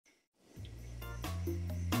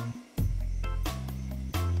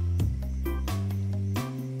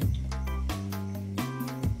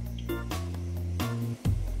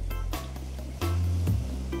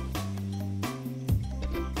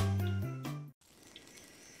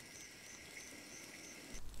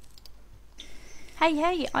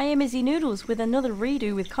Hey, I am Izzy Noodles with another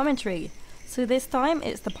redo with commentary. So this time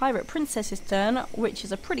it's the Pirate Princess's turn, which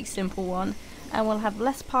is a pretty simple one, and will have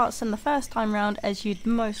less parts than the first time round as you'd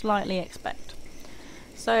most likely expect.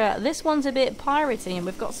 So this one's a bit piratey and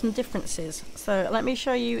we've got some differences. So let me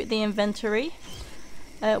show you the inventory.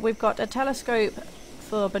 We've got a telescope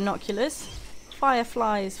for binoculars,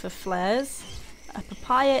 fireflies for flares, a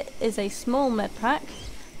papaya is a small medpack,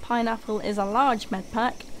 pineapple is a large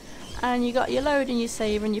medpack, and you got your load and your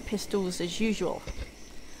save and your pistols as usual.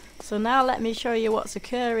 So now let me show you what's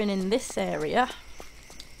occurring in this area.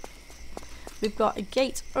 We've got a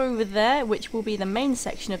gate over there which will be the main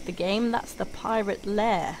section of the game, that's the pirate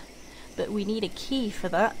lair. But we need a key for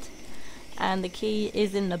that. And the key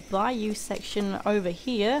is in the Bayou section over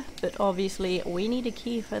here, but obviously we need a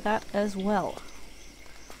key for that as well.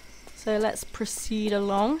 So let's proceed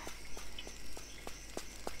along.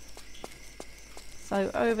 So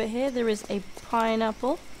over here there is a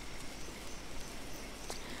pineapple,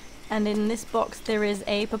 and in this box there is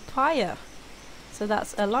a papaya. So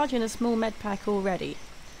that's a large and a small medpack already.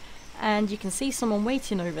 And you can see someone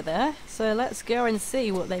waiting over there, so let's go and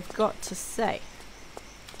see what they've got to say.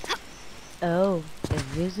 Oh, a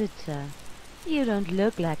visitor. You don't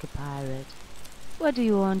look like a pirate. What do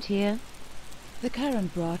you want here? The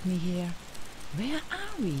current brought me here. Where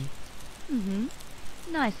are we?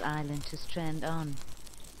 Nice island to strand on.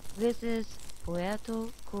 This is Puerto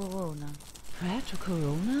Corona. Puerto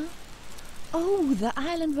Corona? Oh, the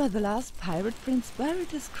island where the last pirate prince buried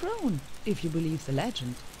his crown, if you believe the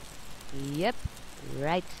legend. Yep,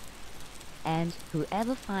 right. And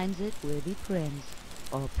whoever finds it will be prince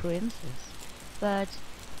or princess. But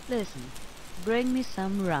listen, bring me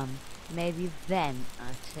some rum. Maybe then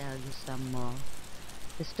I'll tell you some more.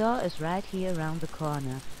 The store is right here around the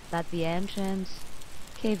corner, but the entrance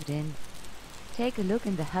caved in. Take a look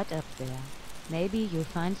in the hut up there. Maybe you'll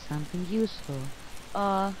find something useful.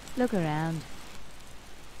 Or look around.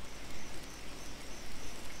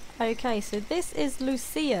 Okay, so this is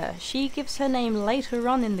Lucia. She gives her name later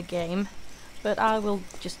on in the game, but I will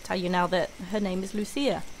just tell you now that her name is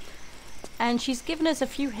Lucia. And she's given us a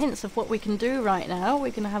few hints of what we can do right now.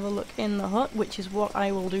 We can have a look in the hut, which is what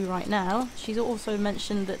I will do right now. She's also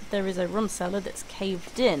mentioned that there is a rum cellar that's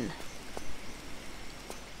caved in.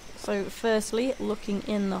 So firstly, looking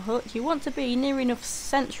in the hut, you want to be near enough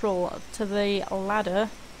central to the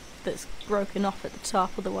ladder that's broken off at the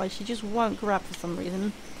top, otherwise she just won't grab for some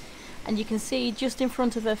reason. And you can see just in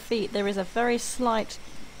front of her feet there is a very slight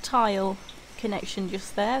tile connection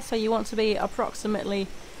just there, so you want to be approximately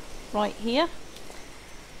right here,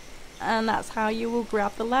 and that's how you will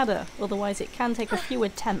grab the ladder, otherwise it can take a few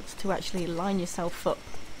attempts to actually line yourself up.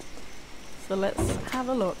 So let's have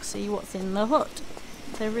a look, see what's in the hut.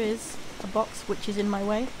 There is a box which is in my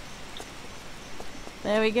way.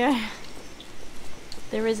 There we go.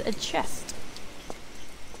 There is a chest,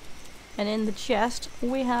 and in the chest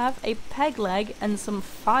we have a Pegleg and some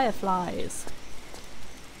fireflies,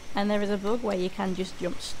 and there is a bug where you can just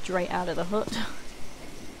jump straight out of the hut.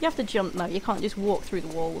 You have to jump now, you can't just walk through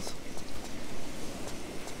the walls.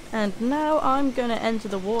 And now I'm gonna enter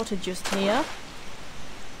the water just here.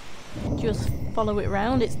 Just follow it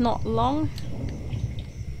round, it's not long.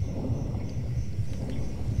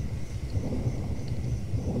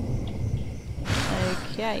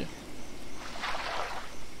 Okay.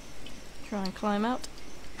 Try and climb out.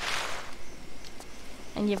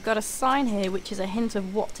 And you've got a sign here which is a hint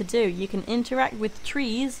of what to do. You can interact with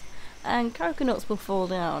trees and coconuts will fall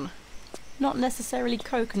down. Not necessarily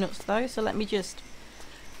coconuts though, so let me just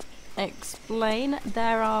explain.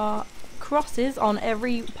 There are crosses on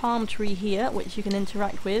every palm tree here which you can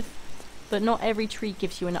interact with, but not every tree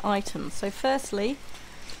gives you an item. So firstly,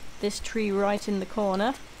 this tree right in the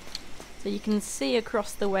corner, so you can see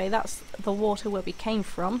across the way, that's the water where we came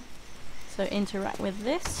from. So interact with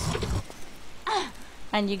this,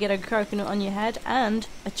 and you get a coconut on your head and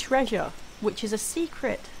a treasure, which is a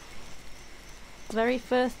secret. Very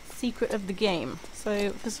first secret of the game.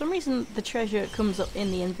 So for some reason the treasure comes up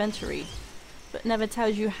in the inventory, but never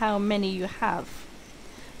tells you how many you have.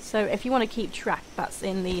 So if you want to keep track, that's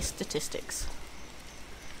in the statistics.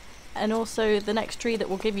 And also the next tree that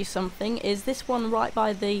will give you something is this one right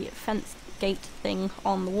by the fence gate thing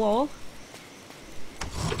on the wall.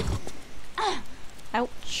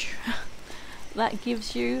 Ouch. That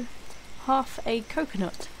gives you half a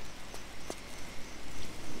coconut.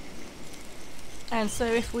 And so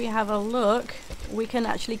if we have a look, we can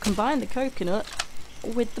actually combine the coconut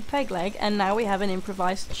with the Pegleg, and now we have an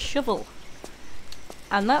improvised shovel.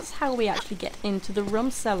 And that's how we actually get into the rum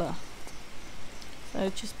cellar. So So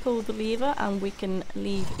just pull the lever and we can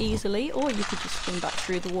leave easily, or you could just swim back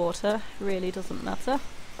through the water, really doesn't matter.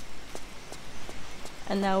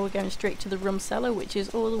 And now we're going straight to the rum cellar, which is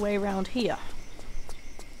all the way around here.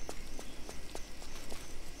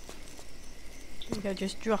 There we go,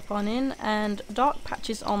 just drop on in, and dark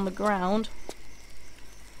patches on the ground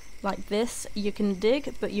like this you can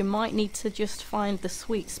dig, but you might need to just find the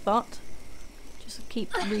sweet spot. Just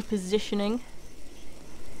keep repositioning.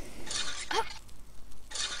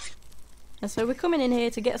 And so we're coming in here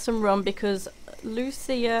to get some rum because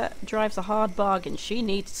Lucia drives a hard bargain. She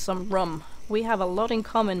needs some rum. We have a lot in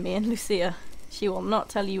common, me and Lucia. She will not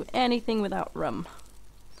tell you anything without rum.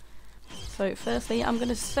 So firstly, I'm going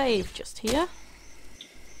to save just here,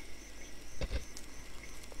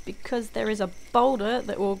 because there is a boulder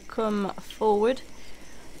that will come forward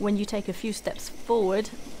when you take a few steps forward.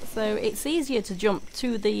 So it's easier to jump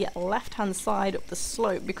to the left hand side of the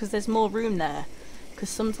slope because there's more room there. Because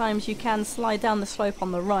sometimes you can slide down the slope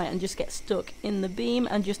on the right and just get stuck in the beam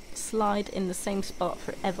and just slide in the same spot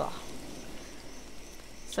forever.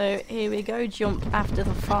 So here we go, jump after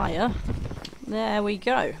the fire. There we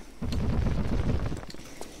go.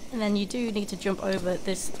 And then you do need to jump over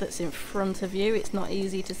this that's in front of you. It's not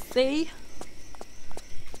easy to see.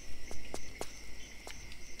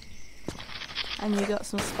 And you got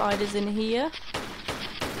some spiders in here.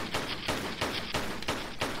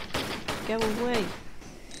 Go away.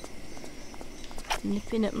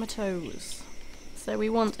 Nipping at my toes. So we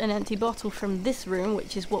want an empty bottle from this room,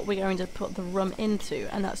 which is what we're going to put the rum into.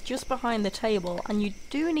 And that's just behind the table. And you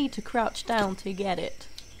do need to crouch down to get it.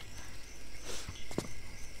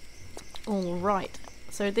 Alright,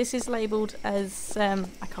 so this is labelled as, I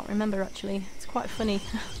can't remember actually, it's quite funny.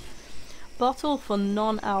 Bottle for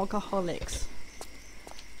non-alcoholics.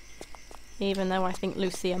 Even though I think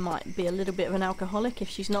Lucia might be a little bit of an alcoholic if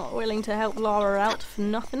she's not willing to help Lara out for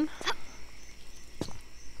nothing.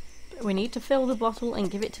 But we need to fill the bottle and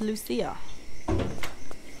give it to Lucia. So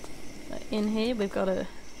in here we've got a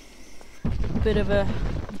bit of a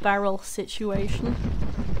barrel situation.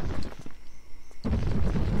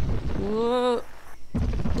 Whoa,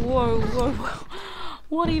 whoa, whoa, whoa.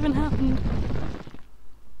 What even happened?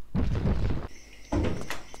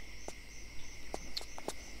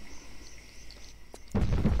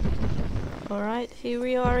 Alright, here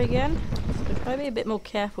we are again. So try to be a bit more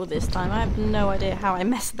careful this time. I have no idea how I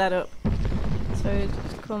messed that up. So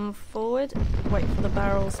just come forward, wait for the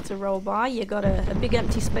barrels to roll by. You got a big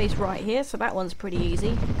empty space right here, so that one's pretty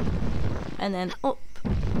easy. And then up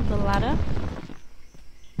the ladder.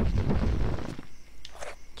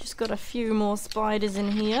 Just got a few more spiders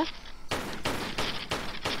in here.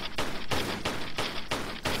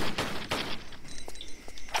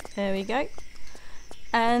 There we go.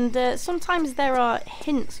 And sometimes there are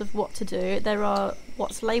hints of what to do. There are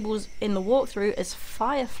what's labelled in the walkthrough as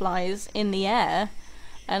fireflies in the air,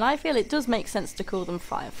 and I feel it does make sense to call them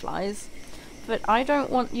fireflies, but I don't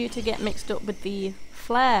want you to get mixed up with the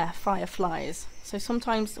flare fireflies. So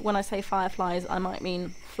sometimes when I say fireflies I might mean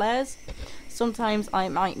flares, sometimes I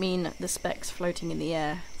might mean the specks floating in the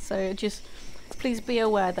air. So just please be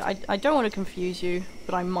aware that I don't want to confuse you,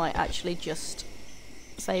 but I might actually just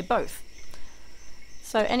say both.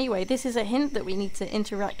 So anyway, this is a hint that we need to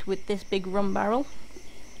interact with this big rum barrel.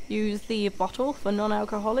 Use the bottle for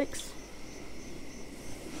non-alcoholics.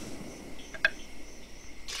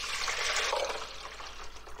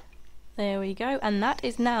 There we go, and that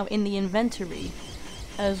is now in the inventory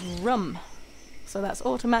as rum. So that's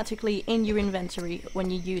automatically in your inventory when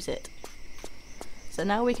you use it. So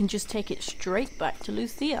now we can just take it straight back to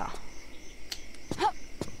Lucia.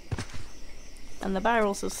 And the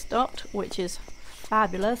barrels have stopped, which is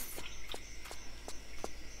fabulous.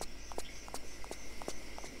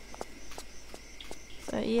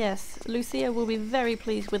 So yes, Lucia will be very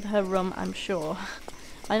pleased with her rum, I'm sure.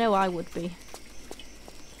 I know I would be.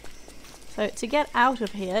 So to get out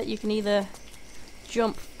of here, you can either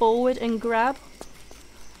jump forward and grab,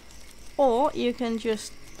 or you can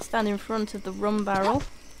just stand in front of the rum barrel.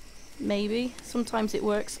 Maybe. Sometimes it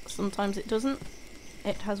works, sometimes it doesn't.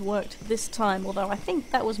 It has worked this time, although I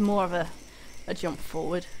think that was more of a jump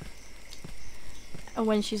forward. And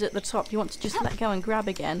when she's at the top, you want to just let go and grab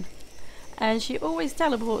again. And she always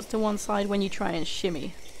teleports to one side when you try and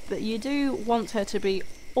shimmy, but you do want her to be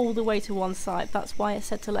all the way to one side. That's why I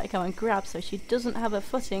said to let go and grab, so she doesn't have a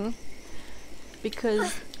footing,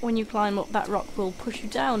 because when you climb up that rock will push you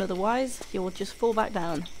down, otherwise you'll just fall back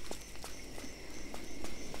down.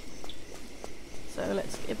 So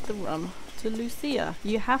let's give the rum to Lucia.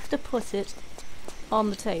 You have to put it on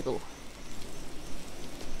the table.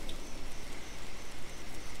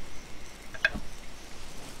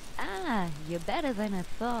 Ah, you're better than I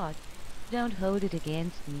thought. Don't hold it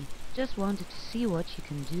against me. Just wanted to see what you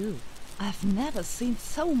can do. I've never seen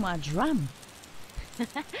so much rum.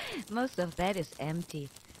 Most of that is empty.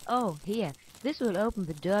 Oh, here. This will open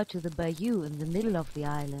the door to the bayou in the middle of the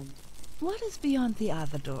island. What is beyond the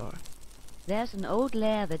other door? There's an old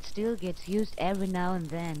lair that still gets used every now and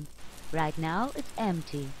then. Right now, it's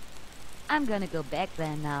empty. I'm gonna go back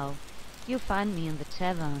there now. You'll find me in the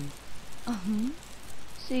tavern.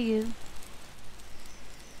 See you.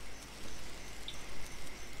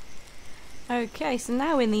 Okay, so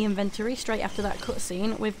now in the inventory, straight after that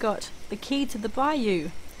cutscene, we've got the key to the bayou.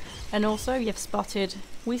 And also, you've spotted,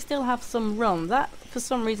 we still have some rum. That, for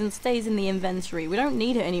some reason, stays in the inventory. We don't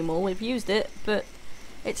need it anymore, we've used it, but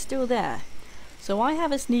it's still there. So I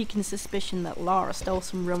have a sneaking suspicion that Lara stole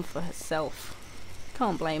some rum for herself.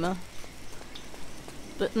 Can't blame her.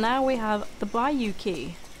 But now we have the Bayou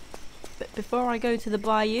Key. But before I go to the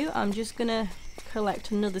bayou, I'm just gonna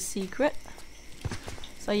collect another secret.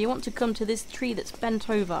 So you want to come to this tree that's bent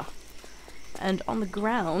over. And on the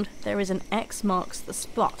ground, there is an X marks the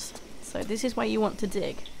spot. So this is where you want to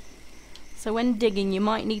dig. So when digging, you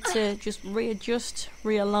might need to just readjust,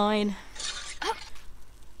 realign,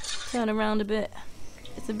 turn around a bit.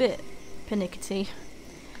 It's a bit pernickety.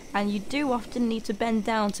 And you do often need to bend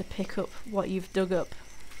down to pick up what you've dug up,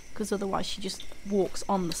 because otherwise she just walks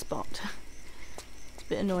on the spot. It's a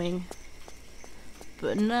bit annoying.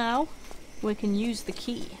 But now we can use the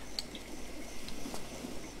key.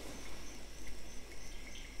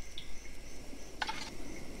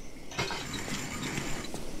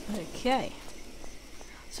 Okay.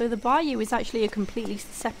 So the bayou is actually a completely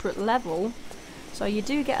separate level, so you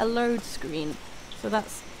do get a load screen. So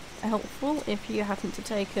that's helpful if you happen to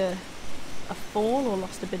take a fall or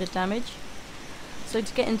lost a bit of damage. So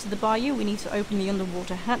to get into the bayou, we need to open the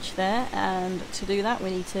underwater hatch there, and to do that we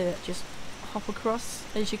need to just hop across,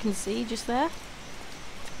 as you can see just there.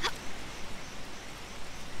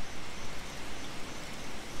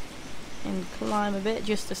 And climb a bit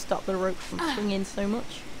just to stop the rope from swinging so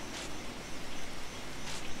much.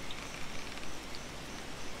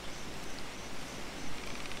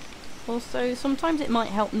 Also, sometimes it might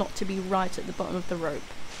help not to be right at the bottom of the rope.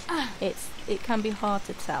 It can be hard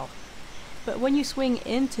to tell. But when you swing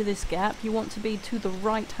into this gap, you want to be to the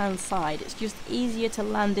right hand side. It's just easier to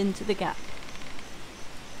land into the gap.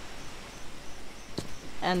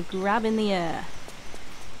 And grab in the air,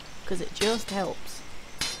 because it just helps.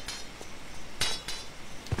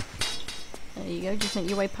 There you go, just make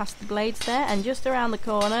your way past the blades there, and just around the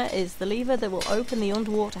corner is the lever that will open the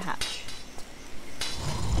underwater hatch.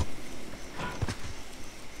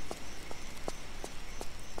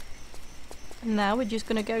 And now we're just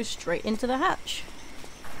going to go straight into the hatch.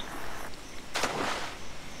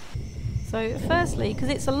 So firstly, because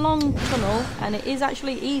it's a long tunnel and it is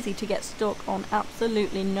actually easy to get stuck on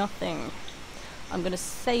absolutely nothing, I'm going to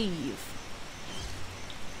save.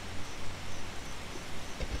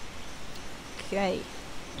 Okay.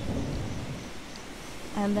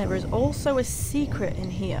 And there is also a secret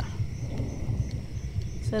in here.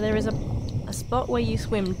 So there is a spot where you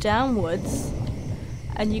swim downwards,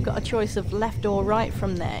 and you've got a choice of left or right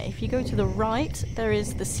from there. If you go to the right, there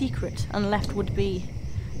is the secret, and left would be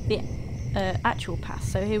the actual path.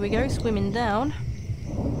 So here we go, swimming down,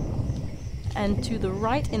 and to the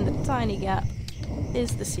right in the tiny gap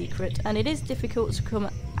is the secret, and it is difficult to come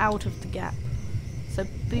out of the gap, so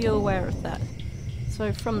be aware of that.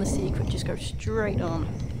 So from the secret, just go straight on.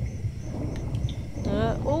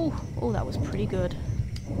 Oh, that was pretty good.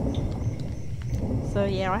 So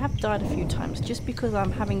yeah, I have died a few times just because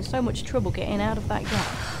I'm having so much trouble getting out of that gap.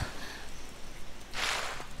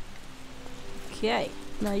 Okay,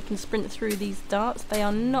 now you can sprint through these darts. They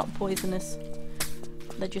are not poisonous.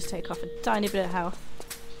 They just take off a tiny bit of health.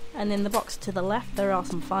 And in the box to the left there are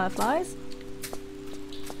some fireflies.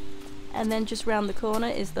 And then just round the corner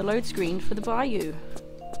is the load screen for the bayou.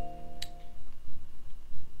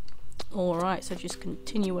 Alright, so just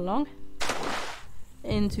continue along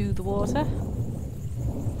into the water.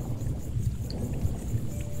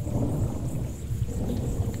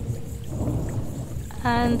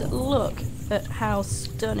 And look at how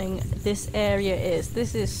stunning this area is.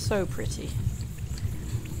 This is so pretty.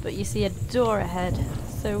 But you see a door ahead,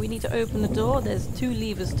 so we need to open the door. There's two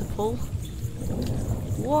levers to pull.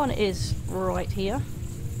 One is right here,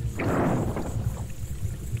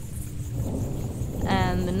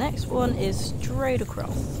 and the next one is straight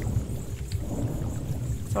across.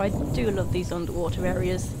 So I do love these underwater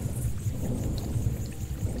areas.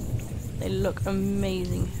 They look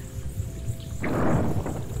amazing.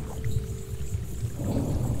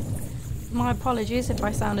 my apologies if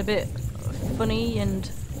I sound a bit funny and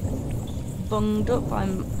bunged up.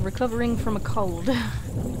 I'm recovering from a cold.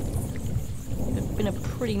 It's been a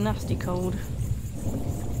pretty nasty cold.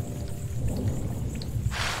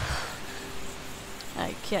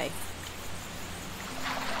 Okay.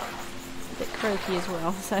 A bit croaky as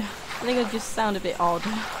well, so I think I just sound a bit odd.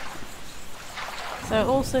 So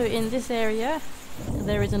also in this area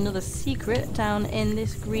there is another secret down in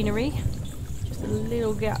this greenery. Just a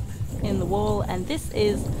little gap in the wall, and this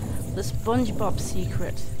is the SpongeBob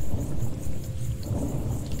secret.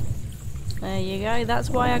 There you go, that's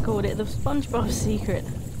why I called it the SpongeBob secret.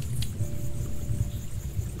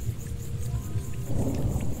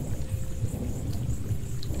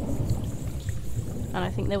 And I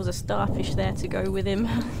think there was a starfish there to go with him.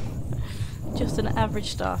 Just an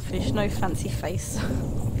average starfish, no fancy face.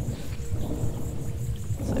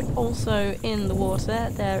 So also in the water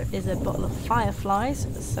there is a bottle of Fireflies,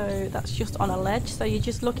 so that's just on a ledge, so you're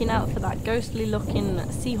just looking out for that ghostly looking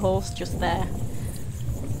seahorse just there.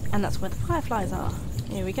 And that's where the Fireflies are.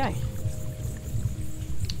 Here we go.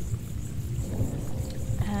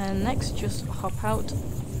 And next just hop out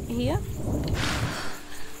here.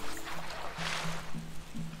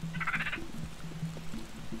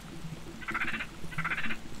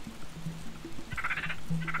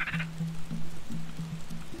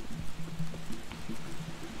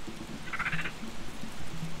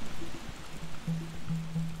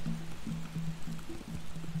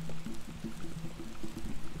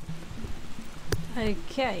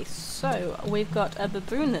 Okay, so we've got a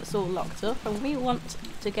baboon that's all locked up and we want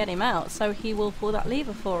to get him out, so he will pull that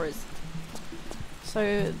lever for us.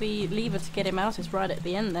 So the lever to get him out is right at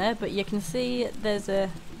the end there, but you can see there's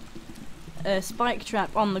a spike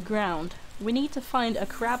trap on the ground. We need to find a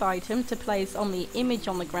crab item to place on the image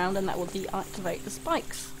on the ground, and that will deactivate the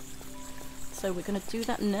spikes. So we're going to do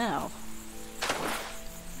that now.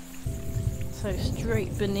 So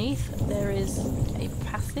straight beneath there is a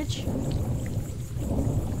passage.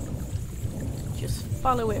 Just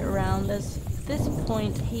follow it around. There's this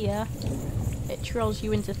point here. It trolls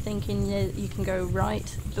you into thinking you can go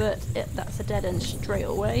right, but that's a dead end straight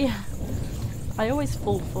away. I always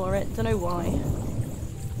fall for it, don't know why.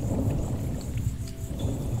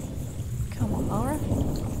 Come on, Laura.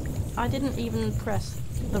 I didn't even press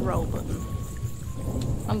the roll button.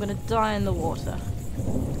 I'm gonna die in the water.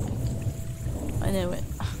 I knew it.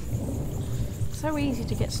 So easy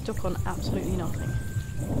to get stuck on absolutely nothing.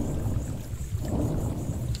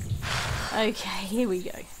 Okay, here we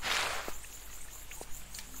go.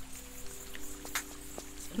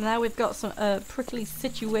 Now we've got some prickly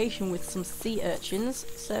situation with some sea urchins,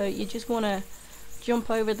 so you just want to jump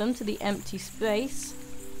over them to the empty space.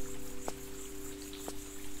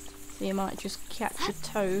 So you might just catch your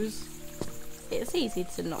toes. It's easy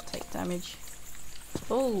to not take damage.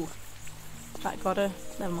 Oh, that got her.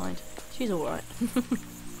 Never mind. She's alright.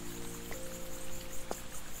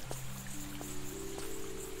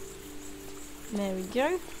 There we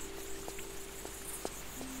go.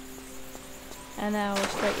 And now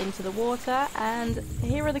straight into the water, and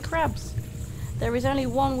here are the crabs. There is only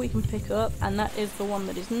one we can pick up, and that is the one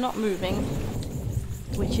that is not moving,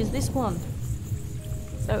 which is this one.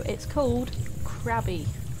 So it's called Crabby.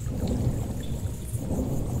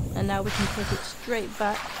 And now we can take it straight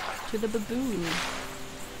back to the baboon.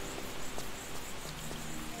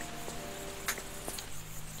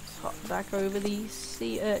 Just hop back over these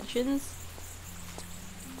sea urchins.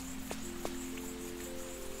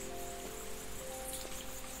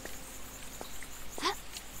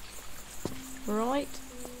 Right.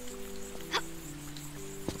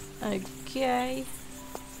 Okay.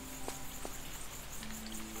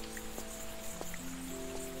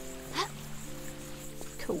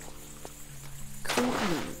 Cool. Cool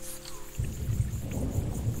beans.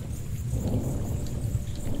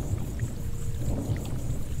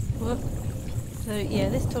 Whoop. So yeah,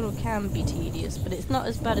 this tunnel can be tedious, but it's not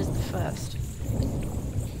as bad as the first.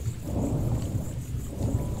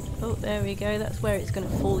 Oh, there we go. That's where it's going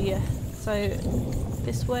to fool you. So,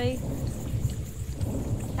 this way,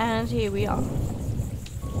 and here we are.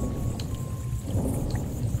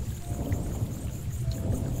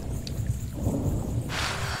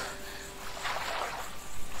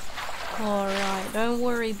 Alright, don't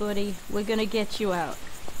worry buddy, we're gonna get you out.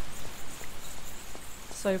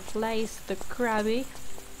 So place the Crabby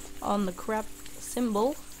on the crab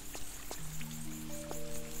symbol.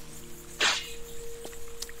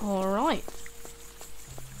 Alright.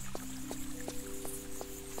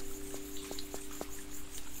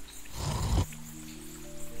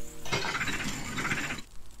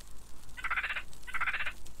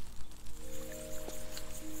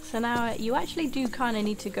 So now you actually do kind of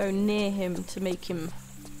need to go near him to make him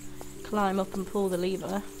climb up and pull the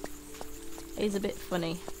lever. He's a bit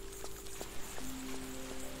funny.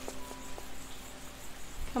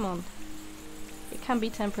 Come on. It can be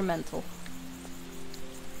temperamental.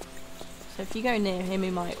 So if you go near him, he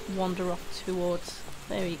might wander off towards...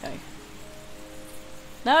 There we go.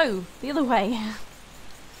 No! The other way!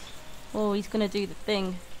 Oh, he's gonna do the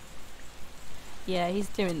thing. Yeah, he's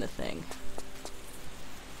doing the thing.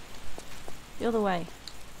 The other way.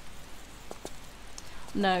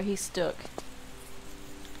 No, he's stuck.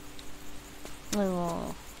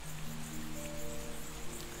 Oh.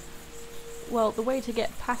 Well, the way to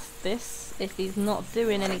get past this, if he's not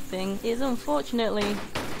doing anything, is unfortunately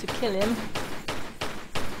to kill him.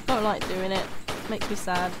 Don't like doing it. Makes me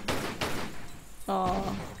sad.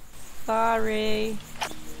 Oh, sorry.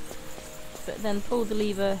 But then pull the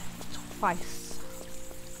lever twice.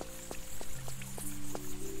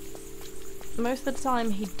 Most of the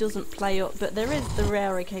time he doesn't play up, but there is the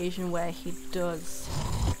rare occasion where he does.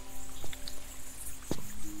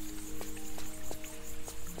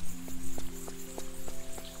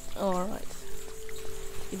 Alright.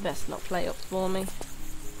 You best not play up for me.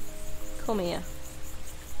 Come here.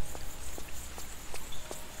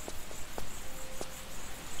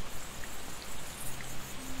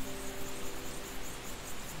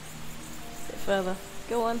 Bit further.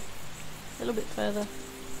 Go on. A little bit further.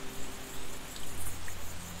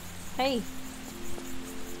 Hey!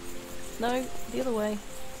 No, the other way.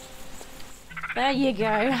 There you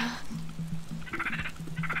go!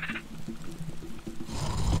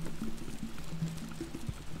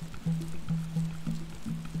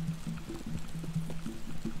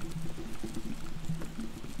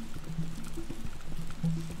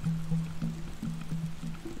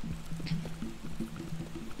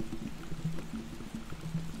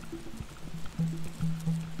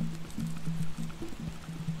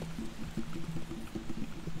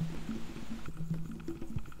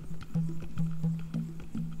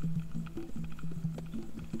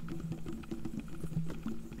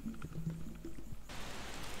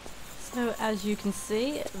 So as you can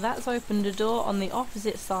see, that's opened a door on the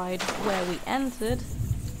opposite side where we entered.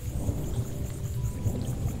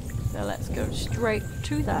 So let's go straight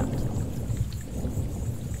to that.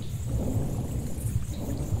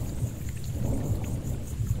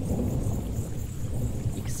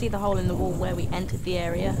 You can see the hole in the wall where we entered the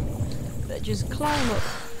area. But just climb up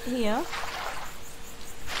here,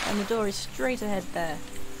 and the door is straight ahead there.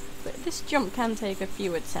 But this jump can take a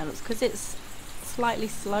few attempts because it's slightly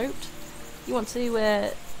sloped. You want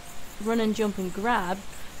to run and jump and grab,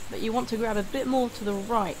 but you want to grab a bit more to the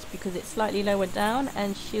right because it's slightly lower down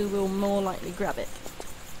and she will more likely grab it.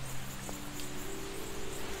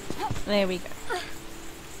 There we go.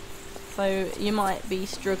 So you might be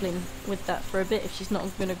struggling with that for a bit if she's not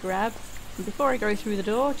going to grab. And before I go through the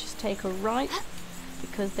door, just take a right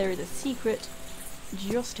because there is a secret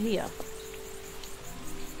just here.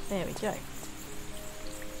 There we go.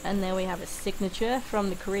 And there we have a signature from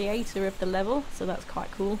the creator of the level, so that's quite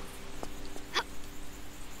cool.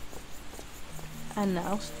 And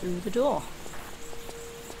now through the door.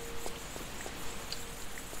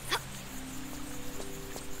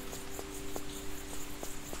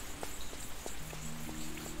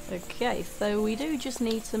 Okay, so we do just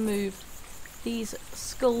need to move these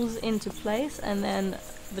skulls into place and then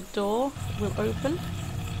the door will open.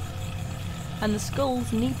 And the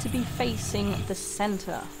skulls need to be facing the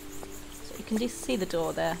centre. So you can just see the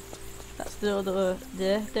door there. That's the door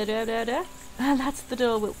there. And that's the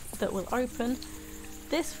door that will open.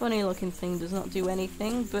 This funny looking thing does not do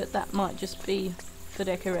anything, but that might just be for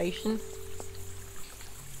decoration.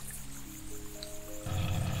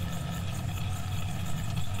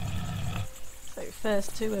 So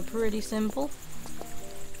first two are pretty simple.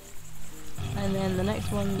 And then the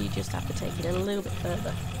next one you just have to take it a little bit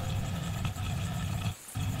further.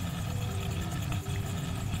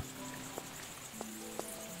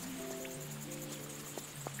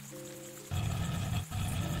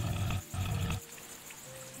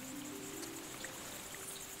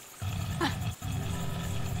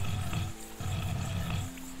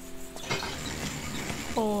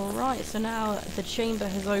 Alright, so now the chamber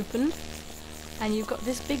has opened and you've got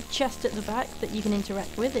this big chest at the back that you can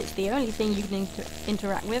interact with. It's the only thing you can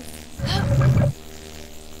interact with.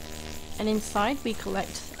 And inside we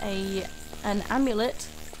collect an amulet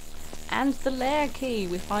and the Lair Key.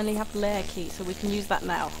 We finally have the Lair Key, so we can use that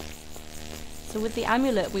now. So with the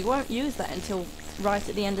amulet we won't use that until right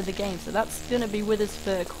at the end of the game, so that's going to be with us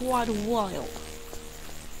for quite a while.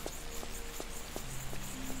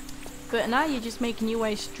 But now you're just making your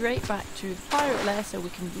way straight back to the pirate lair so we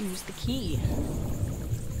can use the key.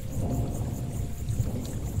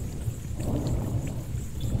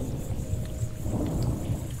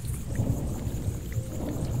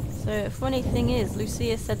 So, funny thing is,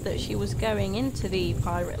 Lucia said that she was going into the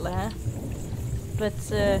pirate lair, but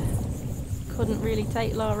couldn't really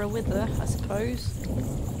take Lara with her, I suppose.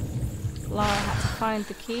 Lara had to find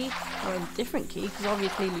the key, or a different key, because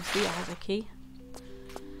obviously Lucia has a key.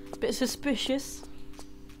 Bit suspicious.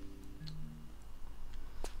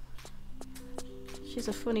 She's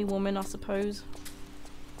a funny woman, I suppose.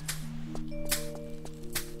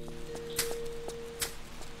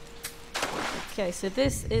 Okay, so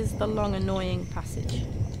this is the long annoying passage.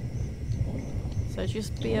 So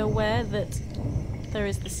just be aware that there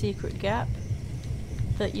is the secret gap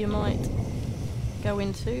that you might go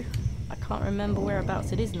into. I can't remember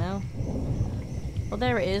whereabouts it is now. Well,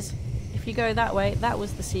 there it is. If you go that way, that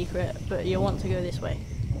was the secret, but you want to go this way.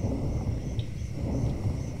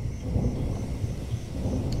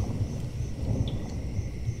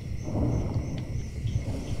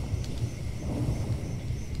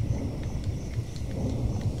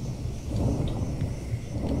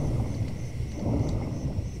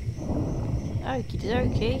 Okie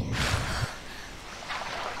dokie.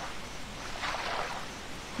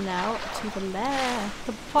 Now to the lair,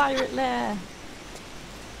 the pirate lair.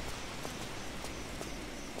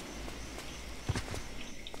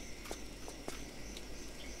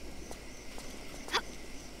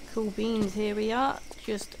 Cool beans, here we are.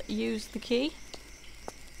 Just use the key.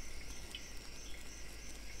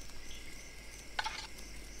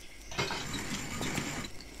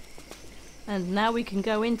 And now we can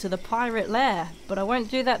go into the pirate lair, but I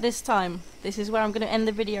won't do that this time. This is where I'm going to end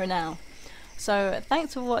the video now. So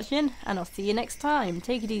thanks for watching, and I'll see you next time.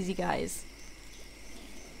 Take it easy, guys.